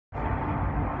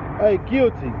Hey,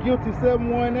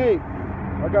 Guilty718.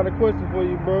 I got a question for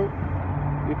you, bro.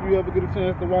 If you ever get a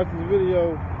chance to watch this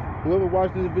video, whoever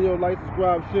watched this video, like,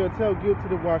 subscribe, share, tell Guilty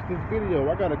to watch this video.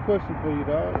 I got a question for you,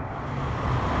 dog.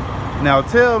 Now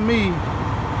tell me,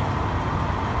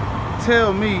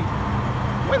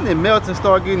 when did Melton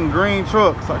start getting green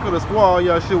trucks? I could have swore all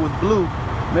y'all shit was blue.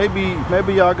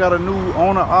 Maybe y'all got a new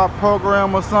owner-op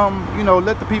program or something. You know,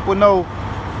 let the people know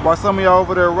why some of y'all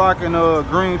over there rocking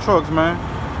green trucks, man.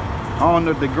 I don't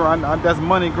know if that's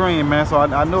money green, man. So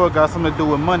I know it got something to do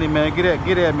with money, man. Get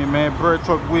at me, man. Bird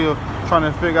Truck Wheel, trying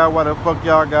to figure out why the fuck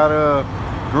y'all got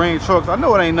green trucks. I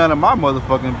know it ain't none of my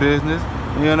motherfucking business,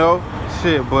 you know,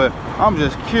 shit. But I'm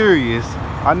just curious.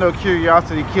 I know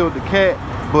curiosity killed the cat,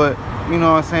 but you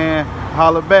know what I'm saying.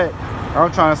 Holler back.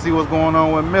 I'm trying to see what's going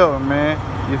on with Melton, man.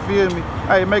 You feel me?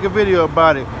 Hey, make a video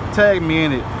about it. Tag me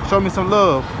in it. Show me some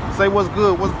love. Say what's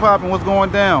good, what's popping, what's going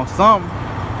down. Something.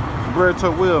 Bird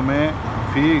Truck Wheel, man.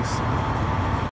 Peace.